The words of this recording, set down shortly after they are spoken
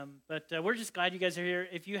But we're just glad you guys are here.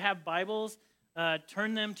 If you have Bibles,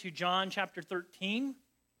 turn them to John chapter 13.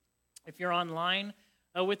 If you're online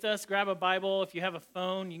with us, grab a Bible. If you have a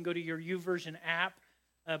phone, you can go to your YouVersion app.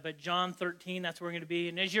 But John 13, that's where we're going to be.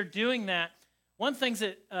 And as you're doing that, one of the things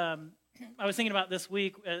that I was thinking about this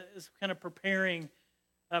week is kind of preparing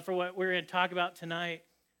for what we're going to talk about tonight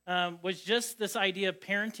was just this idea of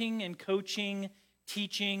parenting and coaching,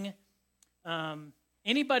 teaching,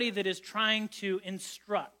 anybody that is trying to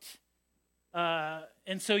instruct.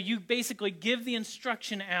 And so you basically give the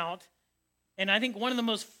instruction out. And I think one of the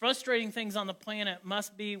most frustrating things on the planet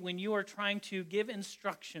must be when you are trying to give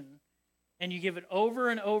instruction and you give it over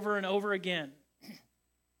and over and over again.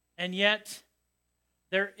 And yet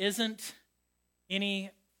there isn't any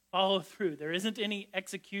follow through. There isn't any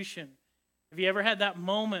execution. Have you ever had that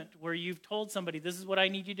moment where you've told somebody, this is what I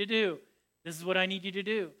need you to do. This is what I need you to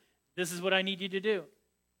do. This is what I need you to do.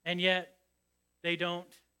 And yet, they don't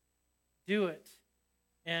do it.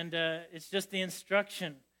 And it's just the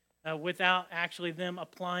instruction without actually them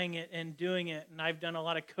applying it and doing it. And I've done a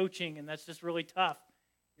lot of coaching, and that's just really tough.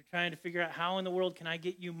 You're trying to figure out how in the world can I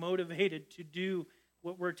get you motivated to do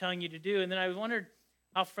what we're telling you to do. And then I wondered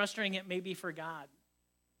how frustrating it may be for God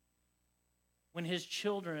when his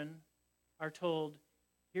children are told,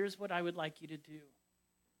 here's what I would like you to do.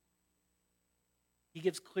 He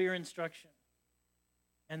gives clear instruction.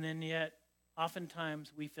 And then yet,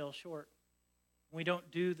 oftentimes, we fell short. We don't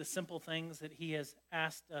do the simple things that he has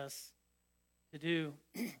asked us to do.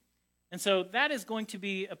 And so that is going to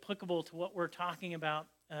be applicable to what we're talking about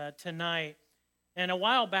tonight. And a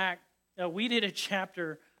while back, we did a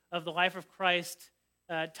chapter of the life of Christ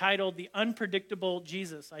titled The Unpredictable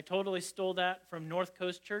Jesus. I totally stole that from North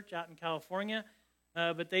Coast Church out in California,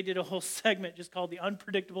 but they did a whole segment just called The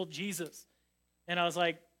Unpredictable Jesus. And I was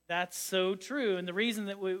like, that's so true. And the reason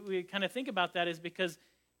that we kind of think about that is because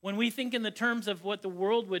when we think in the terms of what the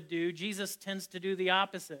world would do, Jesus tends to do the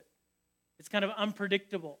opposite. It's kind of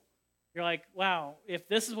unpredictable. You're like, wow, if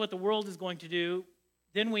this is what the world is going to do,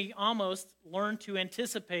 then we almost learn to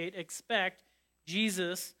anticipate, expect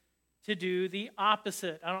Jesus to do the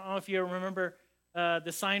opposite. I don't know if you remember the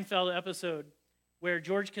Seinfeld episode where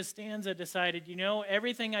George Costanza decided,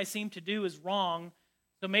 everything I seem to do is wrong,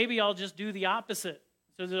 so maybe I'll just do the opposite.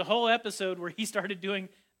 So there's a whole episode where he started doing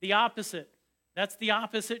the opposite. That's the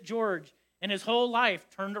opposite George. And his whole life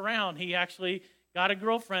turned around. He actually got a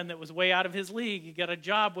girlfriend that was way out of his league. He got a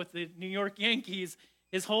job with the New York Yankees.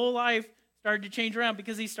 His whole life started to change around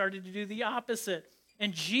because he started to do the opposite.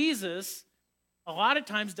 And Jesus, a lot of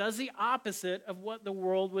times, does the opposite of what the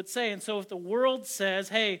world would say. And so if the world says,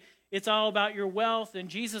 hey, it's all about your wealth, and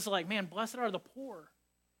Jesus is like, man, blessed are the poor.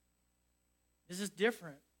 This is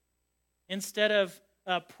different. Instead of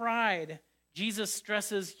pride, Jesus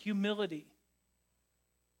stresses humility.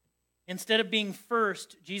 Instead of being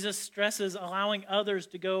first, Jesus stresses allowing others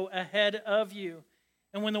to go ahead of you.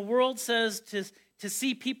 And when the world says to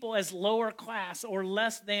see people as lower class or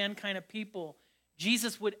less than kind of people,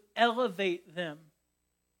 Jesus would elevate them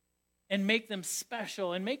and make them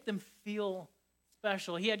special and make them feel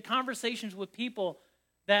special. He had conversations with people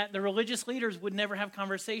that the religious leaders would never have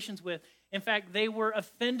conversations with. In fact, they were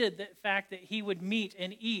offended at the fact that he would meet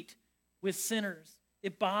and eat with sinners.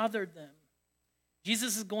 It bothered them.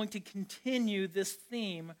 Jesus is going to continue this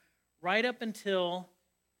theme right up until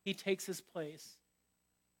he takes his place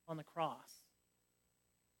on the cross.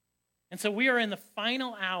 And so we are in the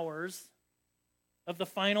final hours of the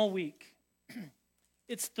final week.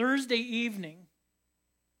 It's Thursday evening,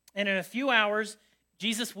 and in a few hours,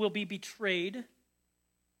 Jesus will be betrayed.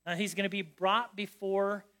 He's going to be brought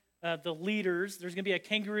before the leaders. There's going to be a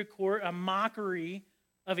kangaroo court, a mockery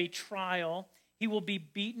of a trial. He will be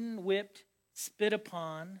beaten, whipped, spit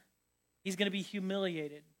upon. He's going to be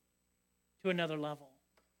humiliated to another level.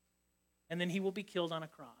 And then he will be killed on a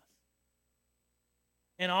cross.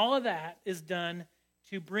 And all of that is done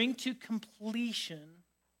to bring to completion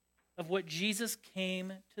of what Jesus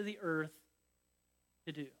came to the earth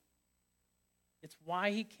to do. It's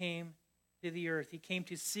why he came to the earth. He came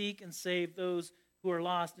to seek and save those who are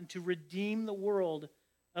lost and to redeem the world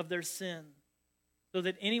of their sin, so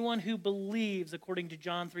that anyone who believes, according to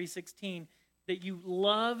John 3:16, that you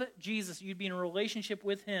love Jesus, you'd be in a relationship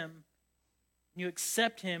with him, and you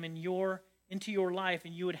accept him into your life,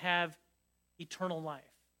 and you would have eternal life.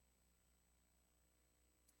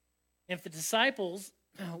 If the disciples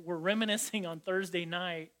were reminiscing on Thursday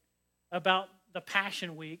night about the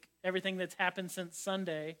Passion Week, everything that's happened since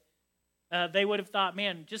Sunday, they would have thought,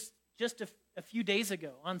 man, just a few days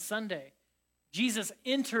ago on Sunday, Jesus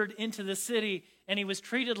entered into the city and he was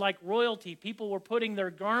treated like royalty. People were putting their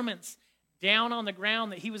garments down on the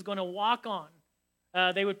ground that he was going to walk on.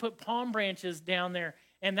 They would put palm branches down there,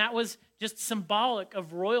 and that was just symbolic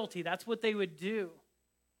of royalty. That's what they would do.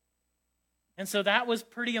 And so that was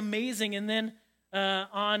pretty amazing. And then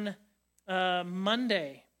on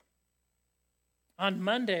Monday,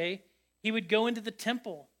 he would go into the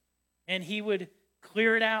temple, and he would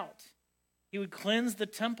clear it out. He would cleanse the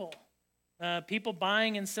temple. People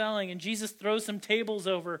buying and selling, and Jesus throws some tables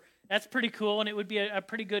over. That's pretty cool, and it would be a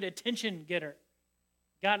pretty good attention getter.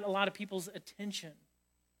 Got a lot of people's attention.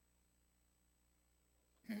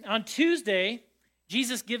 On Tuesday,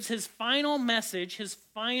 Jesus gives his final message, his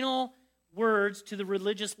final words to the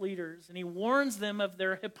religious leaders, and he warns them of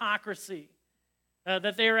their hypocrisy,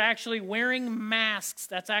 that they are actually wearing masks.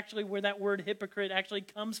 That's actually where that word hypocrite actually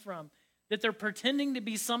comes from, that they're pretending to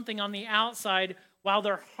be something on the outside while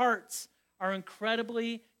their hearts are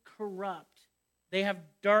incredibly corrupt. They have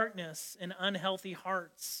darkness and unhealthy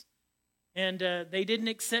hearts. And they didn't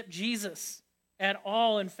accept Jesus at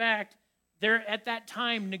all. In fact, they're at that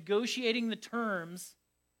time negotiating the terms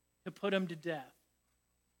to put him to death.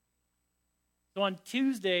 So on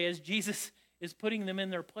Tuesday, as Jesus is putting them in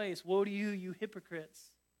their place, woe to you, you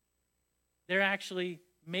hypocrites. They're actually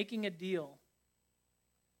making a deal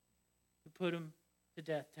to put him to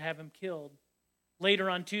death, to have him killed. Later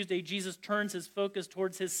on Tuesday, Jesus turns his focus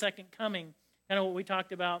towards his second coming, kind of what we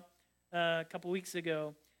talked about a couple weeks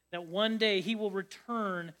ago, that one day he will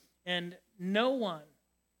return and no one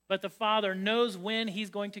but the Father knows when he's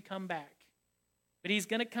going to come back. But he's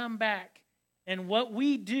going to come back, and what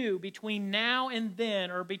we do between now and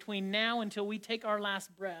then, or between now until we take our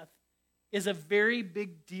last breath, is a very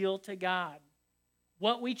big deal to God.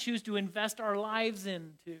 What we choose to invest our lives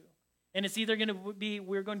into. And it's either going to be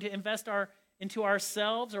we're going to invest into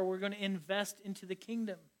ourselves, or we're going to invest into the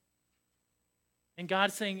kingdom. And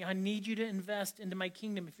God's saying, I need you to invest into my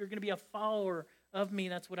kingdom. If you're going to be a follower of me,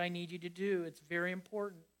 that's what I need you to do. It's very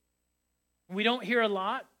important. We don't hear a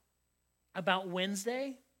lot about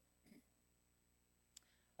Wednesday,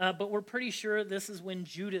 but we're pretty sure this is when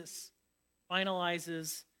Judas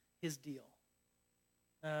finalizes his deal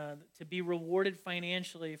to be rewarded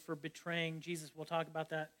financially for betraying Jesus. We'll talk about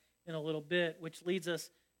that in a little bit, which leads us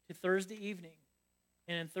to Thursday evening.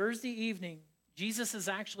 And in Thursday evening, Jesus is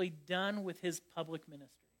actually done with his public ministry.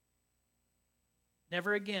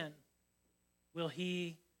 Never again will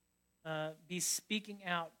he be speaking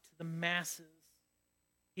out to the masses.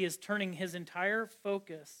 He is turning his entire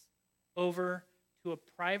focus over to a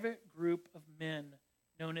private group of men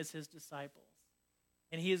known as his disciples.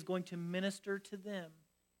 And he is going to minister to them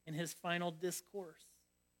in his final discourse.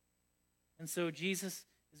 And so Jesus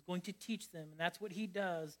is going to teach them, and that's what he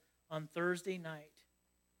does on Thursday night.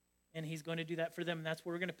 And he's going to do that for them. And that's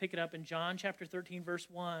where we're going to pick it up in John chapter 13, verse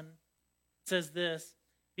 1. It says this: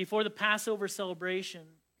 before the Passover celebration,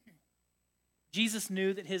 Jesus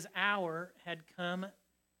knew that his hour had come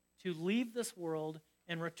to leave this world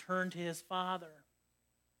and return to his Father.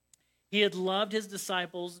 He had loved his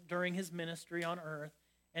disciples during his ministry on earth,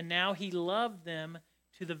 and now he loved them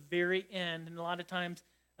to the very end. And a lot of times,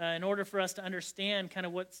 in order for us to understand kind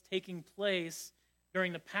of what's taking place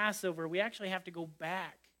during the Passover, we actually have to go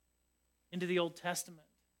back into the Old Testament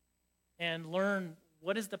and learn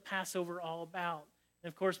what is the Passover all about. And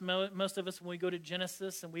of course, most of us, when we go to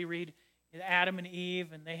Genesis and we read Adam and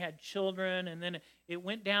Eve, and they had children, and then it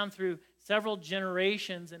went down through several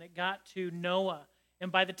generations, and it got to Noah.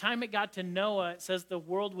 And by the time it got to Noah, it says the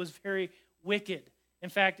world was very wicked. In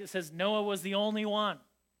fact, it says Noah was the only one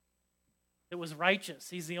that was righteous.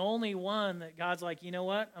 He's the only one that God's like, you know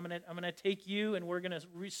what? I'm gonna take you, and we're going to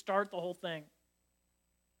restart the whole thing.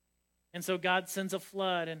 And so God sends a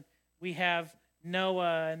flood, and we have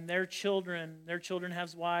Noah and their children. Their children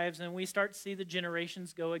have wives, and we start to see the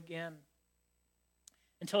generations go again.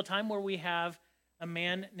 Until a time where we have a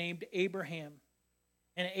man named Abraham.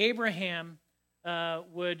 And Abraham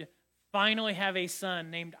would finally have a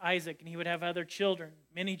son named Isaac, and he would have other children,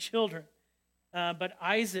 many children. But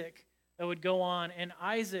Isaac would go on, and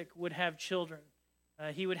Isaac would have children.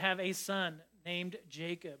 He would have a son named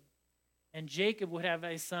Jacob. And Jacob would have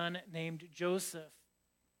a son named Joseph.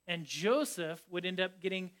 And Joseph would end up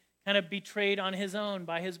getting kind of betrayed on his own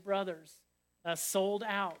by his brothers, sold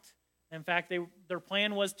out. In fact, their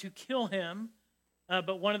plan was to kill him,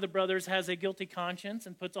 but one of the brothers has a guilty conscience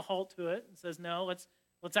and puts a halt to it and says, no,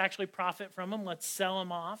 let's actually profit from him. Let's sell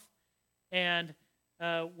him off. And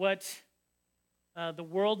what the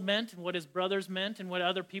world meant and what his brothers meant and what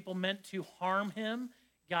other people meant to harm him,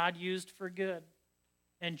 God used for good.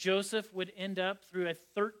 And Joseph would end up through a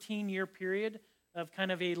 13-year period of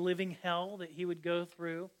kind of a living hell that he would go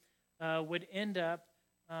through, would end up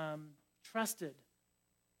trusted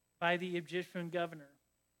by the Egyptian governor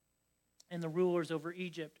and the rulers over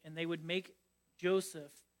Egypt, and they would make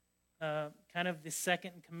Joseph kind of the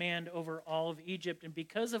second in command over all of Egypt. And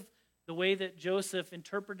because of the way that Joseph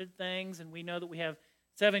interpreted things, and we know that we have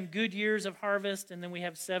 7 good years of harvest, and then we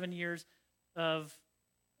have 7 years of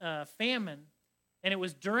famine. And it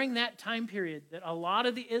was during that time period that a lot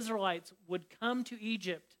of the Israelites would come to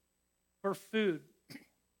Egypt for food,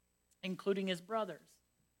 including his brothers.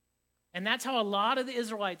 And that's how a lot of the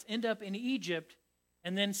Israelites end up in Egypt,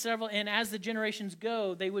 and then as the generations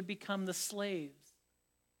go, they would become the slaves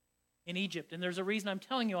in Egypt. And there's a reason I'm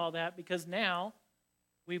telling you all that, because now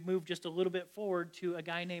we've moved just a little bit forward to a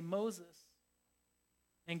guy named Moses.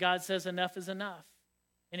 And God says enough is enough.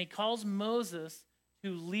 And he calls Moses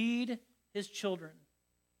to lead his children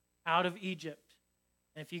out of Egypt.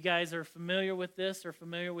 And if you guys are familiar with this or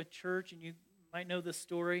familiar with church, and you might know the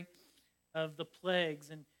story of the plagues,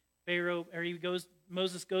 and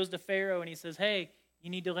Moses goes to Pharaoh and he says, hey, you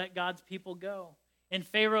need to let God's people go. And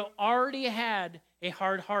Pharaoh already had a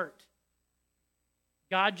hard heart.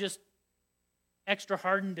 God just extra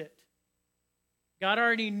hardened it. God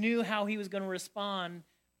already knew how he was going to respond,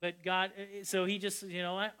 but so he just, I'm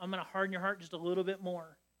going to harden your heart just a little bit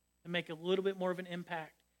more to make a little bit more of an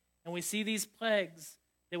impact. And we see these plagues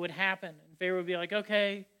that would happen. And Pharaoh would be like,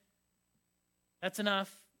 okay, that's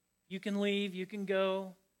enough. You can leave, you can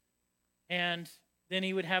go. And then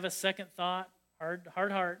he would have a second thought,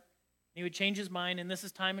 hard heart. He would change his mind, and this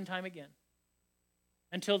is time and time again.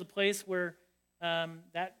 Until the place where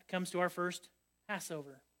that comes to our first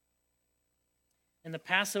Passover. And the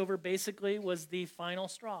Passover basically was the final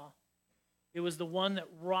straw. It was the one that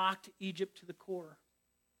rocked Egypt to the core,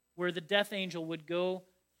 where the death angel would go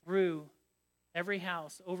through every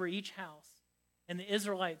house, over each house. And the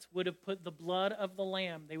Israelites would have put the blood of the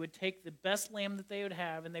lamb. They would take the best lamb that they would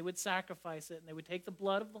have, and they would sacrifice it, and they would take the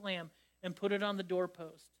blood of the lamb and put it on the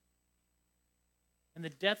doorpost. And the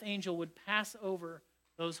death angel would pass over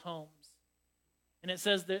those homes. And it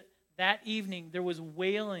says that that evening there was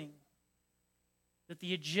wailing that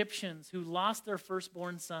the Egyptians who lost their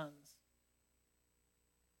firstborn sons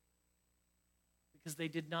because they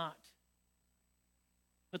did not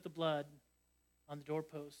put the blood on the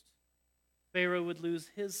doorpost. Pharaoh would lose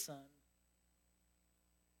his son.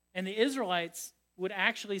 And the Israelites would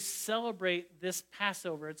actually celebrate this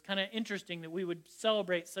Passover. It's kind of interesting that we would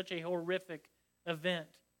celebrate such a horrific event.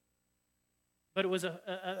 But it was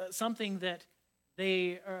something that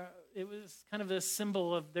it was kind of a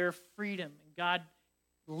symbol of their freedom and God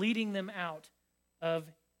leading them out of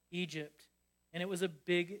Egypt. And it was a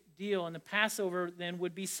big deal. And the Passover then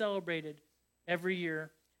would be celebrated every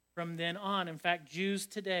year from then on. In fact, Jews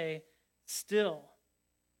today still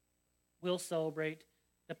will celebrate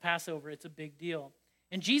the Passover. It's a big deal.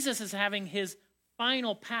 And Jesus is having his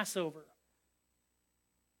final Passover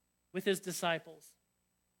with his disciples.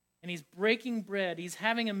 And he's breaking bread. He's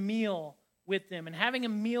having a meal with them. And having a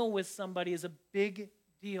meal with somebody is a big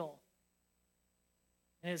deal.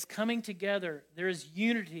 And it's coming together. There is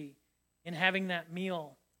unity in having that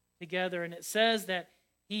meal together. And it says that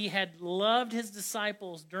he had loved his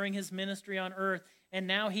disciples during his ministry on earth, and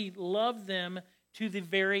now he loved them to the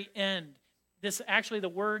very end. This actually, the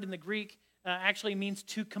word in the Greek actually means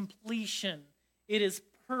to completion. It is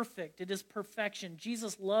perfect. It is perfection.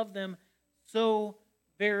 Jesus loved them so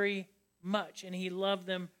very much, and he loved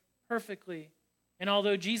them perfectly. And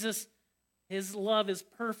although Jesus, his love is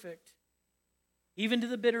perfect, even to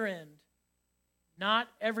the bitter end, not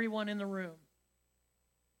everyone in the room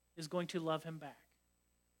is going to love him back.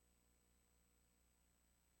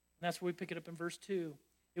 And that's where we pick it up in verse 2.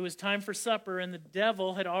 It was time for supper, and the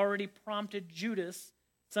devil had already prompted Judas,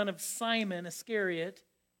 son of Simon Iscariot,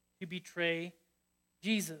 to betray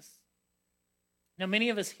Jesus. Now, many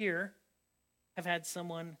of us here have had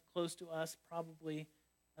someone close to us probably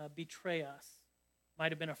betray us.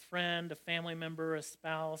 Might have been a friend, a family member, a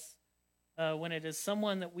spouse. When it is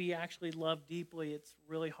someone that we actually love deeply, it's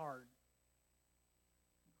really hard.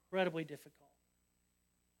 Incredibly difficult.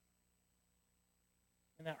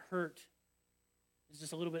 And that hurt is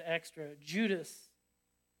just a little bit extra. Judas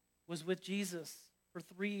was with Jesus for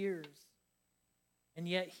 3 years, and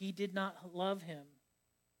yet he did not love him.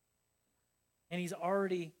 And he's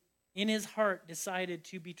already, in his heart, decided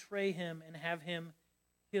to betray him and have him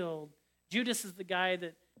killed. Judas is the guy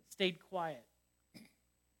that stayed quiet.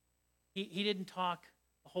 He didn't talk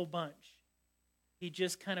a whole bunch. He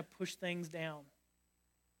just kind of pushed things down.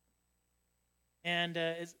 And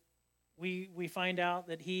we find out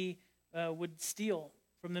that he would steal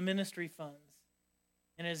from the ministry funds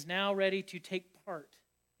and is now ready to take part.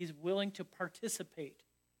 He's willing to participate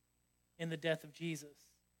in the death of Jesus.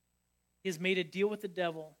 He has made a deal with the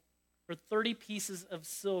devil for 30 pieces of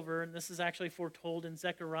silver, and this is actually foretold in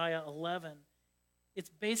Zechariah 11. It's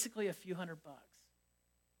basically a few $100.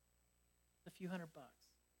 A few $100. It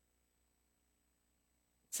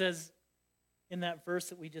says in that verse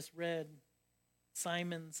that we just read,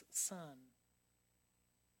 Simon's son.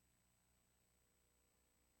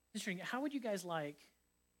 Interesting. How would you guys like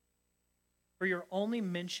for your only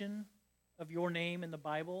mention of your name in the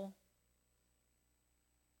Bible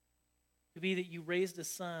to be that you raised a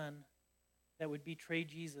son that would betray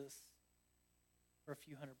Jesus for a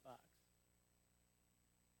few $100?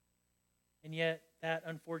 And yet, that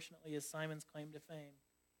unfortunately is Simon's claim to fame.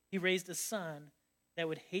 He raised a son that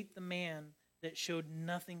would hate the man that showed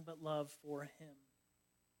nothing but love for him.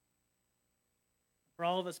 For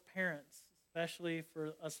all of us parents, especially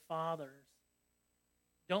for us fathers,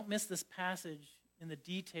 don't miss this passage in the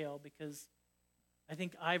detail, because I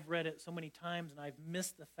think I've read it so many times and I've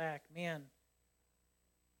missed the fact, man,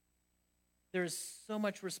 there's so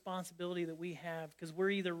much responsibility that we have, because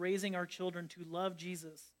we're either raising our children to love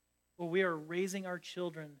Jesus or we are raising our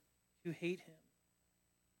children to hate him.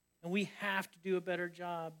 And we have to do a better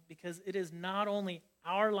job, because it is not only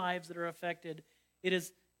our lives that are affected, it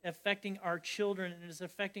is affecting our children, and it is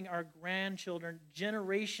affecting our grandchildren.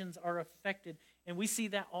 Generations are affected, and we see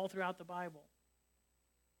that all throughout the Bible,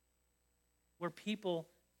 where people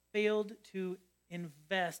failed to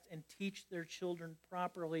invest and teach their children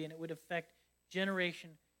properly, and it would affect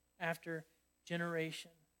generation after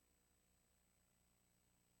generation.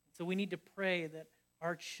 So we need to pray that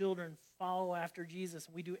our children follow after Jesus,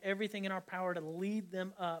 and we do everything in our power to lead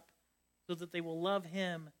them up so that they will love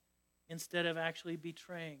him instead of actually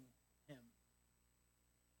betraying him.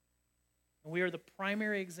 And we are the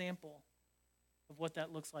primary example of what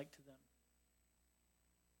that looks like to them.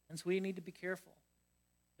 And so we need to be careful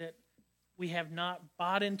that we have not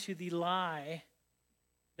bought into the lie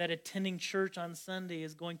that attending church on Sunday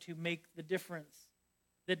is going to make the difference,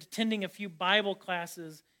 that attending a few Bible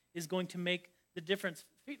classes is going to make the difference.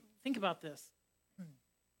 Think about this.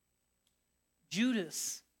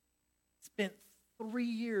 Judas spent 3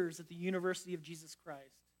 years at the University of Jesus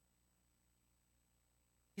Christ.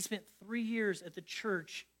 He spent 3 years at the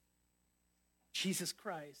church of Jesus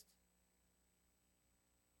Christ.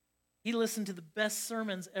 He listened to the best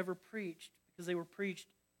sermons ever preached because they were preached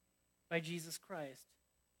by Jesus Christ.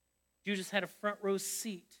 Judas had a front row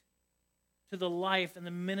seat to the life and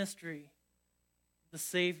the ministry of the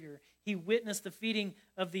Savior. He witnessed the feeding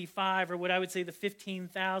of the 5, or what I would say the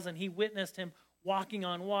 15,000. He witnessed him walking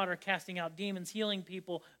on water, casting out demons, healing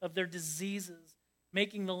people of their diseases,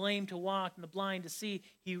 making the lame to walk and the blind to see.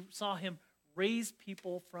 He saw him raise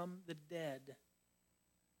people from the dead.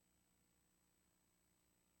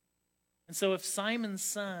 And so if Simon's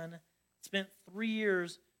son spent 3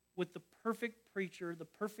 years with the perfect preacher, the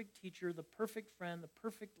perfect teacher, the perfect friend, the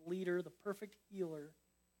perfect leader, the perfect healer,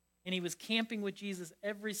 and he was camping with Jesus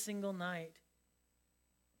every single night,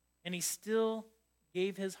 and he still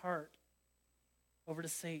gave his heart over to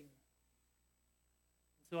Satan.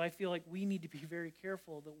 So I feel like we need to be very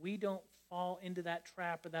careful that we don't fall into that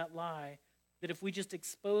trap or that lie, that if we just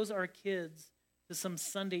expose our kids to some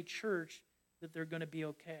Sunday church, that they're going to be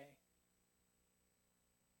okay.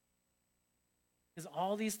 Because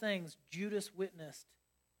all these things Judas witnessed,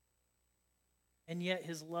 and yet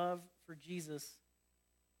his love for Jesus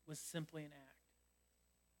was simply an act.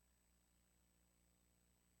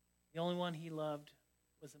 The only one he loved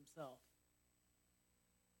was himself.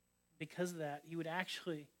 Because of that, he would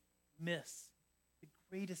actually miss the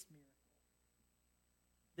greatest miracle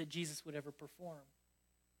that Jesus would ever perform,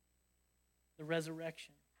 the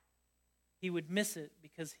resurrection. He would miss it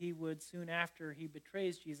because he would, soon after he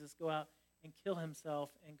betrays Jesus, go out and kill himself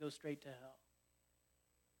and go straight to hell.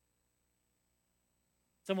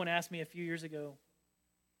 Someone asked me a few years ago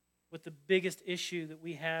what the biggest issue that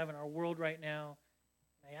we have in our world right now.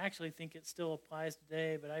 And I actually think it still applies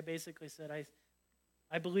today, but I basically said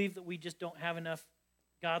I believe that we just don't have enough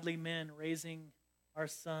godly men raising our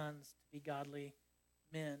sons to be godly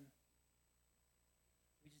men.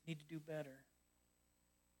 We just need to do better.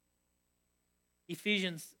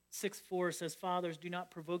 Ephesians 6:4 says, "Fathers, do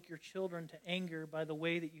not provoke your children to anger by the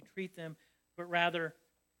way that you treat them, but rather,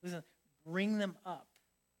 listen, bring them up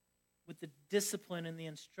with the discipline and the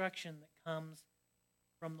instruction that comes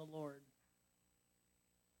from the Lord."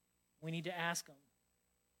 We need to ask them,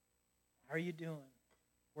 how are you doing?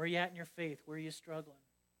 Where are you at in your faith? Where are you struggling?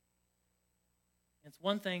 It's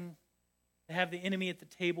one thing to have the enemy at the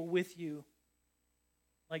table with you,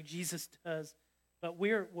 like Jesus does, but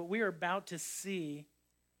what we're about to see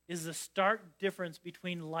is the stark difference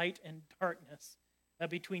between light and darkness,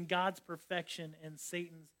 between God's perfection and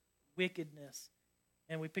Satan's wickedness.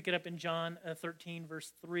 And we pick it up in John 13,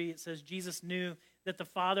 verse 3. It says, Jesus knew that the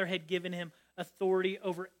Father had given him authority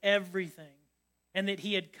over everything, and that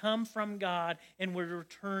he had come from God and would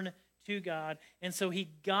return to God. And so he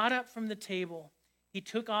got up from the table, he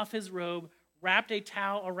took off his robe, wrapped a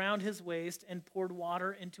towel around his waist, and poured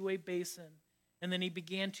water into a basin. And then he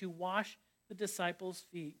began to wash the disciples'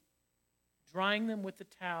 feet, drying them with the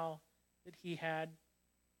towel that he had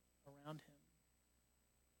around him.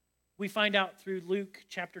 We find out through Luke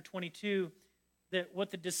chapter 22 that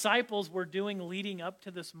what the disciples were doing leading up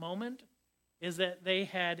to this moment is that they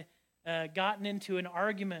had gotten into an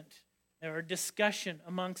argument or discussion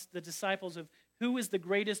amongst the disciples of who is the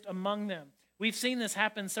greatest among them. We've seen this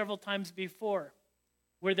happen several times before,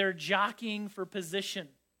 where they're jockeying for position.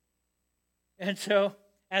 And so,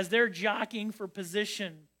 as they're jockeying for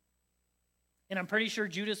position, and I'm pretty sure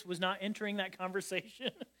Judas was not entering that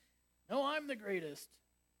conversation. No, I'm the greatest.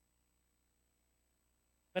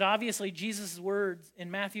 But obviously, Jesus' words in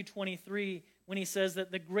Matthew 23, when he says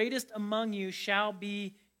that the greatest among you shall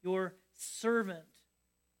be your servant,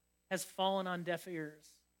 has fallen on deaf ears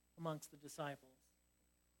amongst the disciples.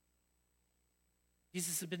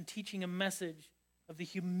 Jesus has been teaching a message of the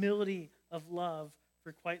humility of love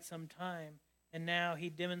for quite some time, and now he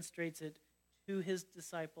demonstrates it to his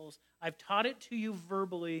disciples. I've taught it to you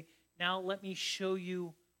verbally, now let me show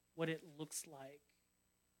you what it looks like.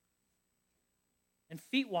 And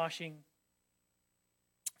feet washing,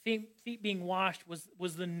 feet being washed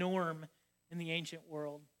was the norm in the ancient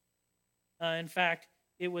world. In fact,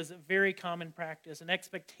 it was a very common practice, an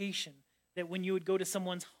expectation that when you would go to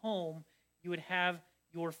someone's home, you would have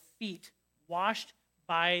your feet washed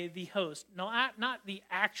by the host. No, not the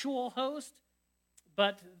actual host,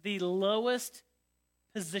 but the lowest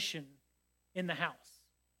position in the house,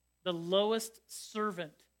 the lowest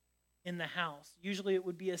servant in the house. Usually it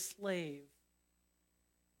would be a slave.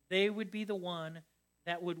 They would be the one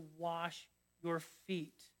that would wash your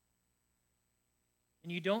feet.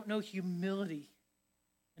 And you don't know humility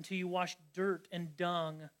until you wash dirt and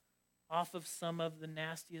dung off of some of the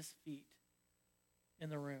nastiest feet in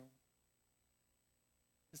the room.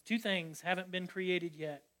 Because two things haven't been created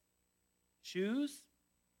yet: shoes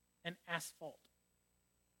and asphalt.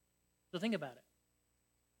 So think about it.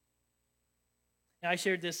 Now, I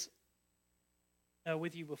shared this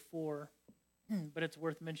with you before, but it's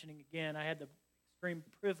worth mentioning again. I had the extreme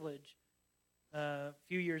privilege a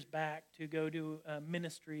few years back to go do a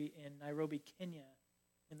ministry in Nairobi, Kenya,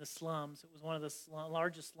 in the slums. It was one of the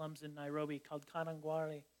largest slums in Nairobi called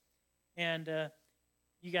Kawangware. And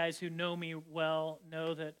you guys who know me well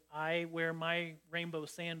know that I wear my rainbow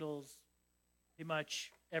sandals pretty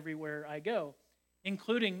much everywhere I go,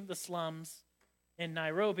 including the slums in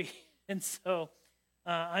Nairobi. And so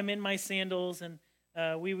I'm in my sandals, and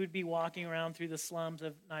we would be walking around through the slums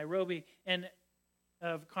of Nairobi and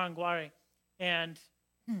of Kawangware, and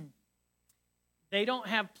they don't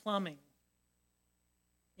have plumbing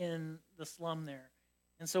in the slum there.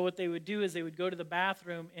 And so what they would do is they would go to the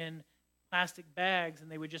bathroom in plastic bags, and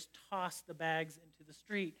they would just toss the bags into the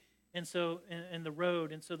street, and so in the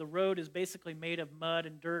road. And so the road is basically made of mud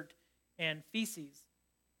and dirt and feces.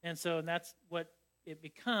 And that's what it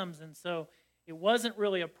becomes. And so it wasn't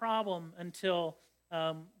really a problem until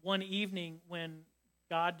one evening when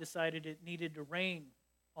God decided it needed to rain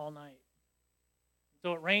all night.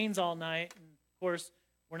 So it rains all night, and of course,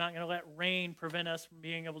 we're not going to let rain prevent us from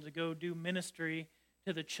being able to go do ministry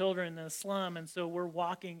to the children in the slum. And so we're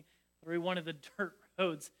walking through one of the dirt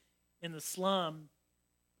roads in the slum,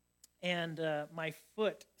 and my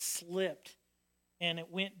foot slipped, and it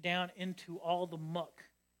went down into all the muck.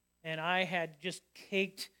 And I had just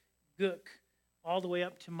caked gook all the way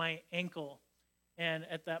up to my ankle. And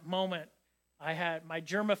at that moment, I had my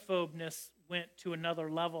germaphobness went to another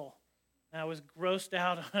level. And I was grossed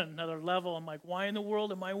out on another level. I'm like, why in the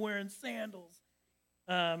world am I wearing sandals?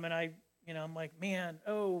 And I'm like, man,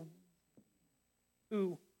 who?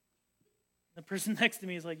 The person next to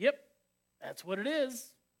me is like, yep, that's what it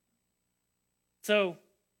is. So,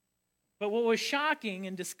 but what was shocking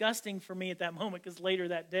and disgusting for me at that moment, because later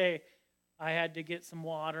that day, I had to get some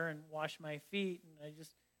water and wash my feet, and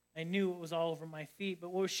I knew it was all over my feet.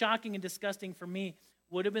 But what was shocking and disgusting for me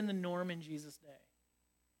would have been the norm in Jesus' day.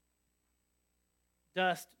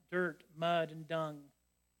 Dust, dirt, mud, and dung.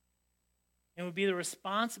 It would be the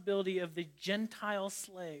responsibility of the Gentile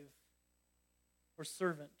slave or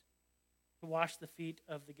servant to wash the feet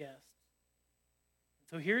of the guest.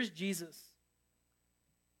 So here's Jesus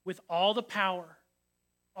with all the power,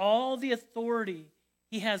 all the authority.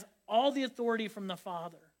 He has all the authority from the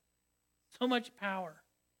Father. So much power.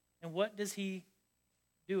 And what does he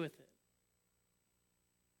do with it?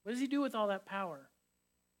 What does he do with all that power?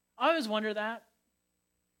 I always wonder that.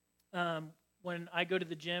 When I go to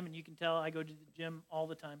the gym, and you can tell I go to the gym all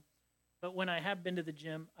the time. But when I have been to the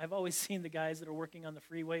gym, I've always seen the guys that are working on the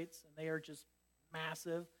free weights, and they are just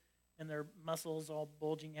massive, and their muscles all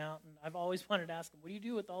bulging out. And I've always wanted to ask them, what do you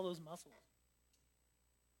do with all those muscles?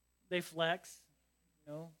 They flex,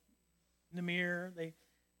 in the mirror. They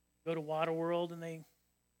go to Waterworld, and they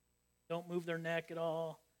don't move their neck at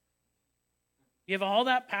all. You have all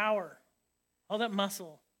that power, all that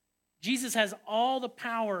muscle. Jesus has all the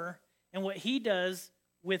power, and what he does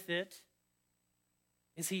with it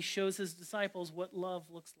is he shows his disciples what love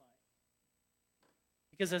looks like.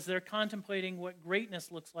 Because as they're contemplating what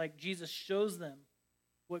greatness looks like, Jesus shows them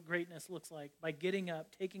what greatness looks like by getting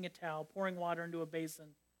up, taking a towel, pouring water into a basin,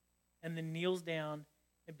 and then kneels down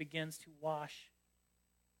and begins to wash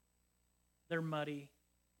their muddy,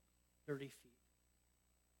 dirty feet.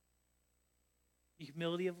 The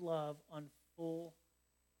humility of love on full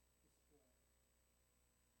display.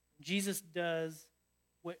 Jesus does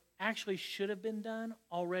what actually should have been done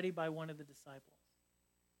already by one of the disciples.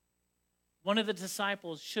 One of the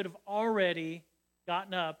disciples should have already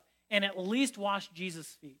gotten up and at least washed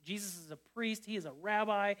Jesus' feet. Jesus is a priest. He is a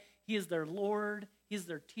rabbi. He is their Lord. He is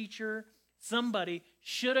their teacher. Somebody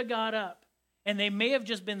should have got up. And they may have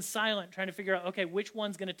just been silent, trying to figure out, okay, which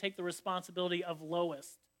one's going to take the responsibility of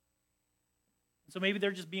lowest? So maybe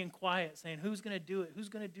they're just being quiet, saying, who's going to do it? Who's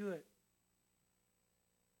going to do it?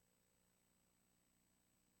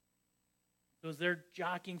 So as they're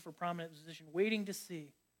jockeying for prominent position, waiting to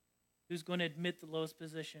see who's going to admit the lowest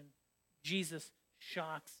position, Jesus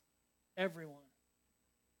shocks everyone.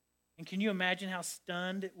 And can you imagine how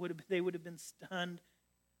stunned they would have been stunned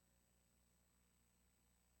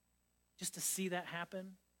just to see that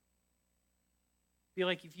happen? I feel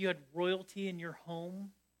like if you had royalty in your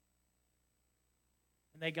home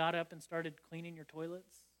and they got up and started cleaning your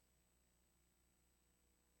toilets,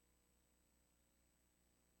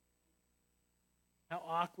 how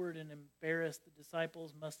awkward and embarrassed the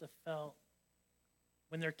disciples must have felt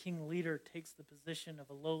when their king leader takes the position of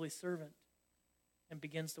a lowly servant and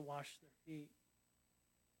begins to wash their feet.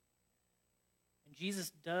 And Jesus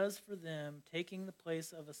does for them, taking the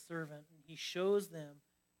place of a servant, and he shows them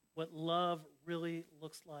what love really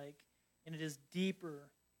looks like. And it is deeper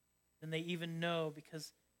than they even know,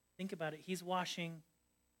 because think about it, he's washing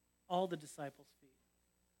all the disciples' feet,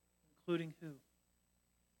 including who?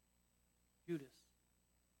 Judas.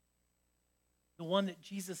 The one that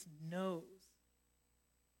Jesus knows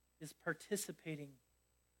is participating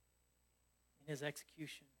in his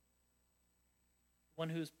execution. The one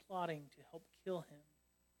who is plotting to help kill him.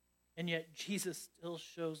 And yet Jesus still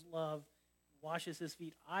shows love, washes his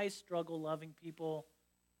feet. I struggle loving people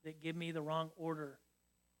that give me the wrong order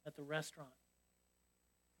at the restaurant.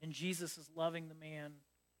 And Jesus is loving the man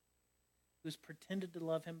who's pretended to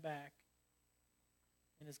love him back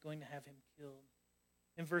and is going to have him killed.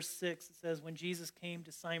 In verse 6, it says, when Jesus came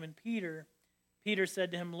to Simon Peter, Peter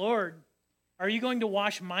said to him, Lord, are you going to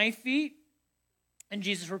wash my feet? And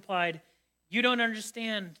Jesus replied, you don't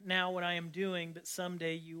understand now what I am doing, but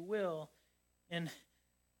someday you will. And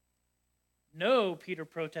no, Peter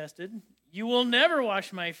protested, you will never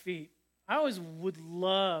wash my feet. I always would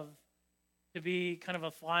love to be kind of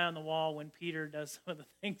a fly on the wall when Peter does some of the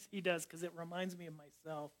things he does, because it reminds me of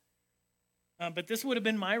myself. But this would have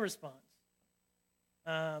been my response.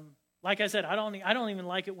 Like I said, I don't even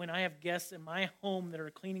like it when I have guests in my home that are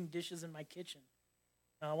cleaning dishes in my kitchen.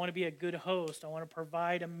 I want to be a good host. I want to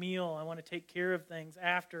provide a meal. I want to take care of things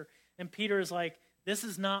after. And Peter is like, this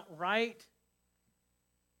is not right.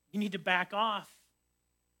 You need to back off.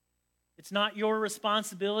 It's not your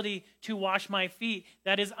responsibility to wash my feet.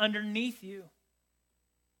 That is underneath you.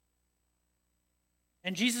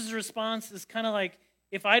 And Jesus' response is kind of like,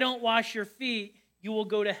 if I don't wash your feet, you will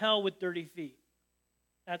go to hell with dirty feet.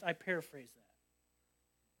 I paraphrase that.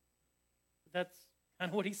 But that's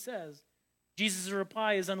kind of what he says. Jesus'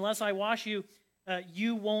 reply is, unless I wash you,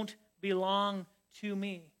 you won't belong to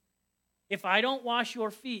me. If I don't wash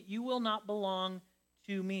your feet, you will not belong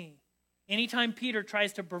to me. Anytime Peter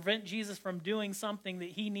tries to prevent Jesus from doing something that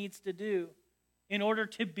he needs to do in order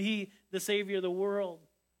to be the Savior of the world,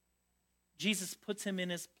 Jesus puts him in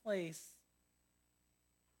his place.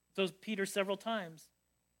 So Peter several times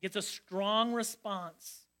gets a strong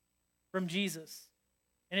response from Jesus.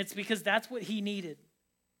 And it's because that's what he needed.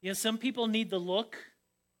 You know, some people need the look.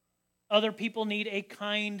 Other people need a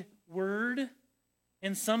kind word.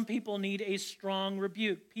 And some people need a strong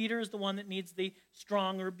rebuke. Peter is the one that needs the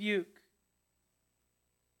strong rebuke.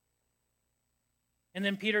 And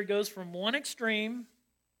then Peter goes from one extreme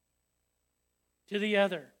to the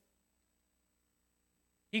other.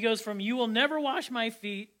 He goes from, you will never wash my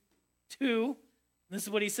feet, to, this is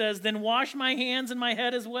what he says, then wash my hands and my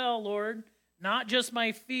head as well, Lord. Not just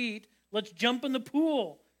my feet. Let's jump in the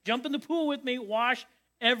pool. Jump in the pool with me. Wash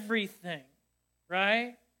everything.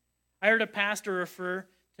 Right? I heard a pastor refer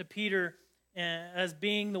to Peter as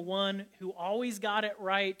being the one who always got it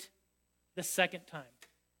right the second time.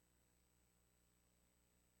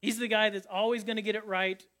 He's the guy that's always going to get it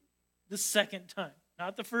right the second time.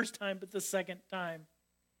 Not the first time, but the second time.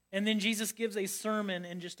 And then Jesus gives a sermon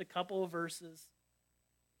in just a couple of verses.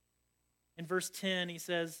 In verse 10, he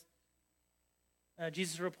says,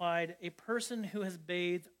 Jesus replied, a person who has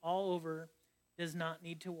bathed all over does not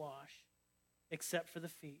need to wash except for the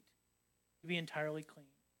feet to be entirely clean.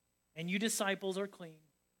 And you disciples are clean,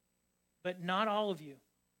 but not all of you.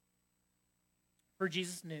 For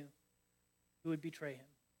Jesus knew who would betray him.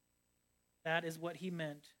 That is what he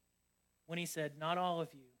meant when he said, not all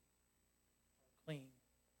of you are clean.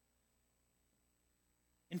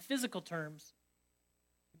 In physical terms,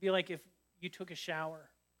 it'd be like if you took a shower.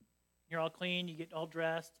 You're all clean, you get all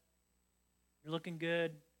dressed, you're looking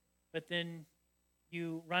good, but then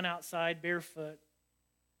you run outside barefoot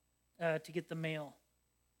to get the mail.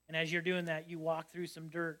 And as you're doing that, you walk through some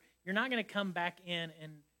dirt. You're not going to come back in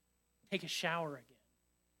and take a shower again.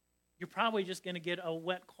 You're probably just going to get a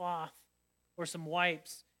wet cloth or some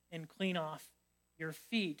wipes and clean off your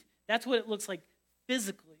feet. That's what it looks like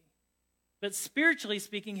physically. But spiritually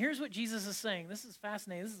speaking, here's what Jesus is saying. This is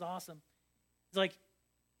fascinating. This is awesome. It's like,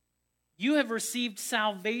 you have received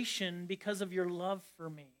salvation because of your love for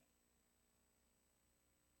me.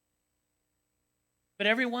 But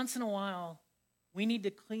every once in a while, we need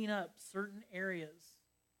to clean up certain areas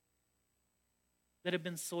that have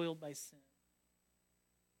been soiled by sin.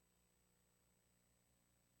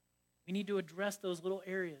 We need to address those little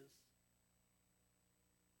areas.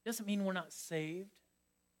 It doesn't mean we're not saved.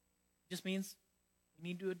 It just means we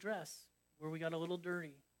need to address where we got a little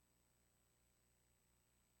dirty.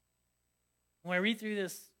 When I read through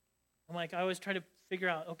this, I'm like, I always try to figure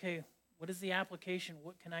out, okay, what is the application?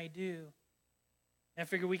 What can I do? And I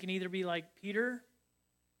figure we can either be like Peter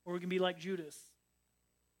or we can be like Judas.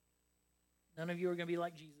 None of you are going to be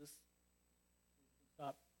like Jesus.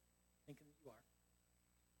 Stop thinking that you are.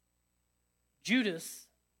 Judas,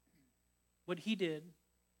 what he did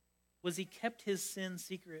was he kept his sin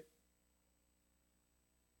secret.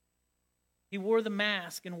 He wore the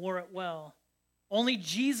mask and wore it well. Only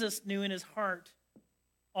Jesus knew in his heart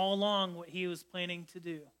all along what he was planning to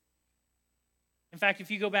do. In fact,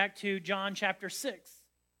 if you go back to John chapter 6,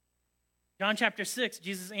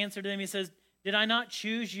 Jesus answered them. He says, did I not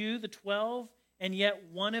choose you, the 12, and yet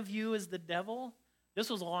one of you is the devil? This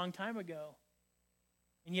was a long time ago.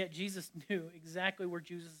 And yet Jesus knew exactly where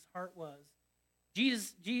Jesus' heart was.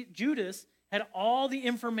 Judas had all the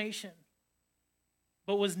information,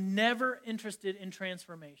 but was never interested in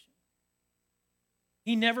transformation.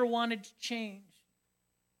 He never wanted to change.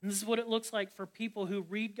 And this is what it looks like for people who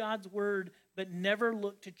read God's word but never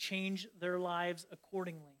look to change their lives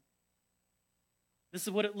accordingly. This is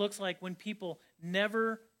what it looks like when people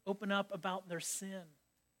never open up about their sin.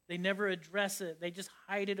 They never address it. They just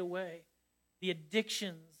hide it away. The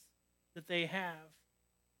addictions that they have.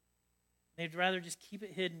 They'd rather just keep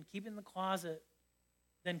it hidden, keep it in the closet,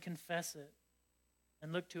 than confess it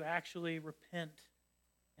and look to actually repent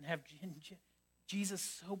and have Jesus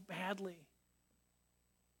so badly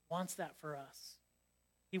wants that for us.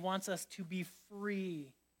 He wants us to be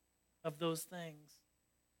free of those things.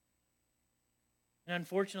 And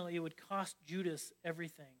unfortunately, it would cost Judas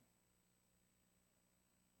everything.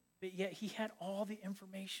 But yet he had all the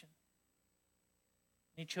information.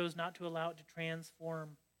 And he chose not to allow it to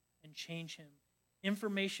transform and change him.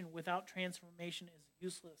 Information without transformation is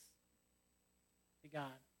useless to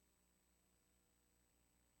God.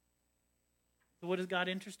 So what is God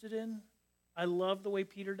interested in? I love the way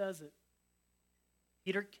Peter does it.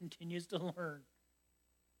 Peter continues to learn.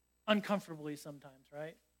 Uncomfortably sometimes,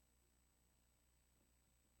 right?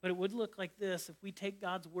 But it would look like this if we take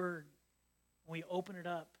God's word and we open it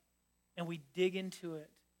up and we dig into it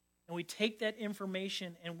and we take that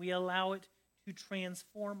information and we allow it to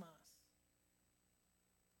transform us.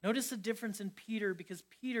 Notice the difference in Peter, because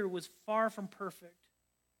Peter was far from perfect,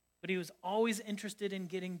 but he was always interested in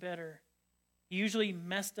getting better. He usually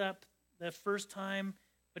messed up the first time,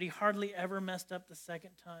 but he hardly ever messed up the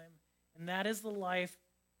second time. And that is the life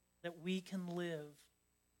that we can live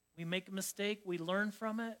We make a mistake, we learn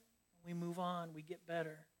from it, we move on, we get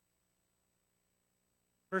better.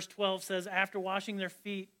 Verse 12 says, after washing their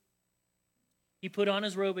feet, he put on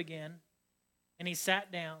his robe again, and he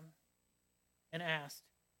sat down and asked,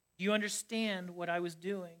 do you understand what I was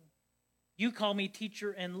doing? You call me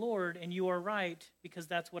teacher and Lord, and you are right, because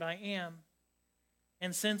that's what I am.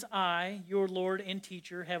 And since I, your Lord and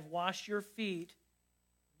teacher, have washed your feet,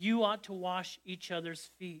 you ought to wash each other's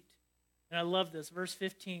feet. And I love this, verse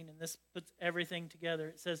 15, and this puts everything together.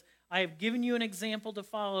 It says, I have given you an example to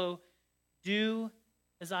follow. Do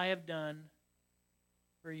as I have done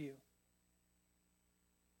for you.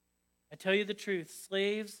 I tell you the truth,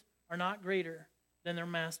 slaves are not greater than their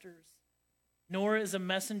masters, nor is a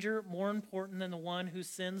messenger more important than the one who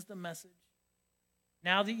sends the message.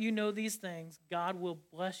 Now that you know these things, God will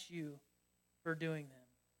bless you for doing them.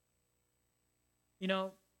 You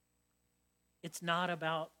know, it's not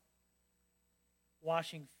about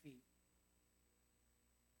washing feet.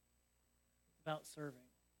 It's about serving.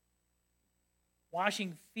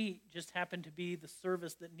 Washing feet just happened to be the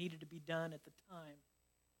service that needed to be done at the time.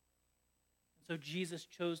 And so Jesus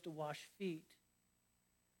chose to wash feet.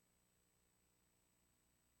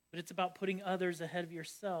 But it's about putting others ahead of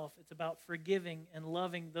yourself. It's about forgiving and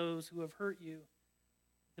loving those who have hurt you.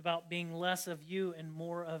 It's about being less of you and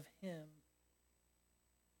more of him.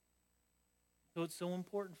 So it's so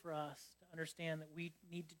important for us to understand that we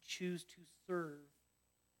need to choose to serve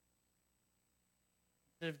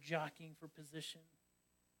instead of jockeying for position.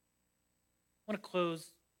 I want to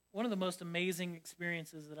close. One of the most amazing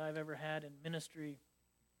experiences that I've ever had in ministry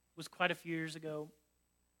was quite a few years ago.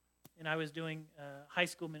 And I was doing high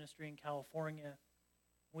school ministry in California.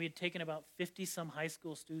 We had taken about 50-some high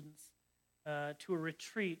school students to a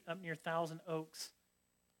retreat up near Thousand Oaks.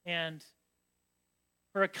 And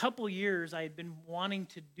for a couple years, I had been wanting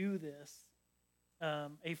to do this,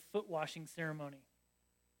 a foot washing ceremony.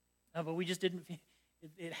 But we just didn't,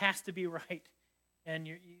 it has to be right. And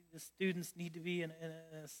the students need to be in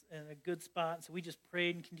a good spot. So we just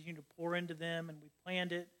prayed and continued to pour into them. And we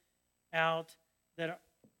planned it out that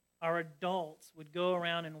our adults would go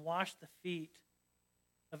around and wash the feet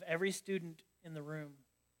of every student in the room.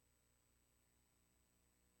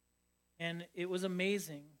 And it was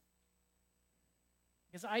amazing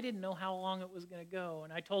because I didn't know how long it was going to go.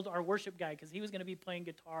 And I told our worship guy, because he was going to be playing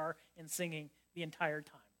guitar and singing the entire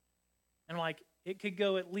time. And I'm like, it could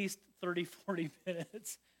go at least 30, 40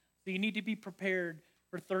 minutes. So you need to be prepared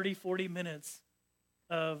for 30, 40 minutes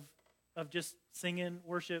of just singing,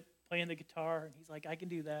 worship, playing the guitar. And he's like, I can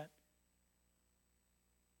do that.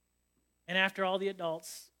 And after all the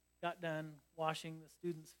adults got done washing the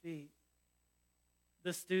students' feet,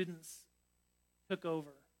 the students took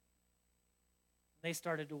over. They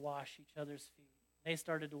started to wash each other's feet. They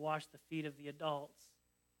started to wash the feet of the adults.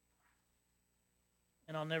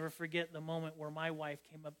 And I'll never forget the moment where my wife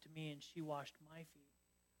came up to me and she washed my feet.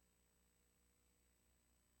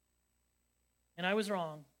 And I was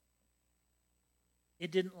wrong.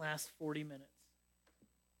 It didn't last 40 minutes.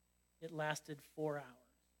 It lasted 4 hours.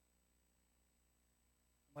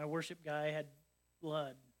 My worship guy had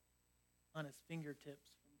blood on his fingertips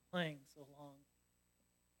from playing so long.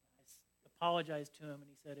 I apologized to him, and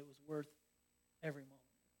he said it was worth every moment.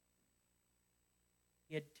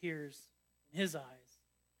 He had tears in his eyes.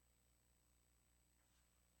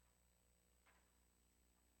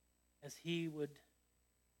 As he would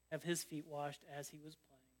have his feet washed as he was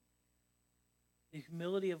playing. The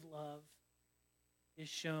humility of love is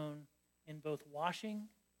shown in both washing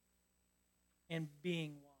and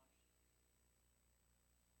being washed.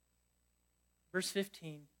 Verse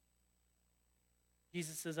 15,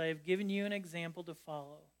 Jesus says, I have given you an example to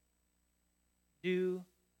follow. Do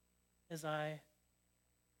as I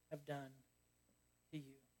have done to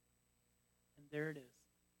you. And there it is.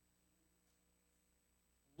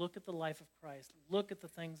 Look at the life of Christ. Look at the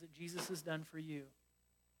things that Jesus has done for you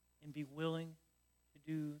and be willing to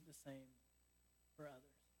do the same for others.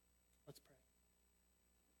 Let's pray.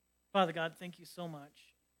 Father God, thank you so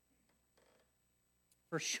much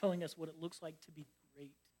for showing us what it looks like to be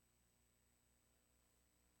great.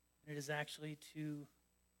 And it is actually to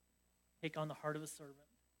take on the heart of a servant.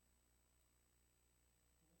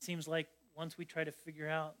 It seems like once we try to figure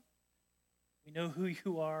out, we know who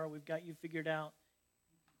you are, we've got you figured out,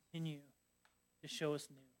 you continue to show us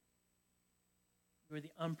new. You are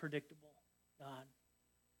the unpredictable God.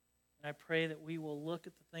 And I pray that we will look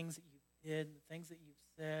at the things that you did, and the things that you've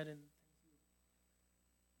said, and the things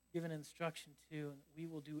you've given instruction to, and that we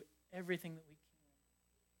will do everything that we can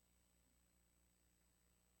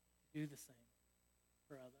to do the same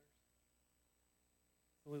for others.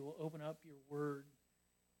 So we will open up your word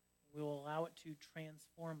We will allow it to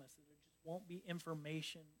transform us. That it just won't be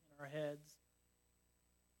information in our heads,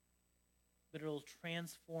 but it'll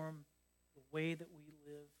transform the way that we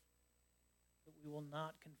live, that we will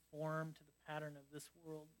not conform to the pattern of this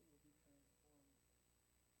world, but will be transformed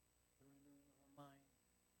by the renewing of our mind.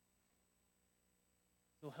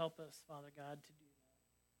 So help us, Father God, to do that.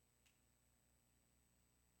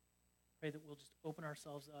 Pray that we'll just open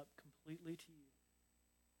ourselves up completely to you.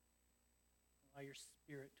 Allow your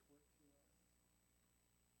Spirit to work through us.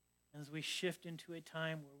 And as we shift into a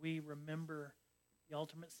time where we remember the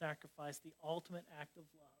ultimate sacrifice, the ultimate act of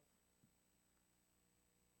love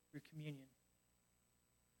through communion,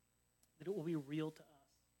 that it will be real to us,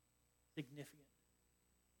 significant.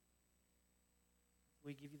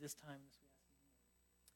 We give you this time this week.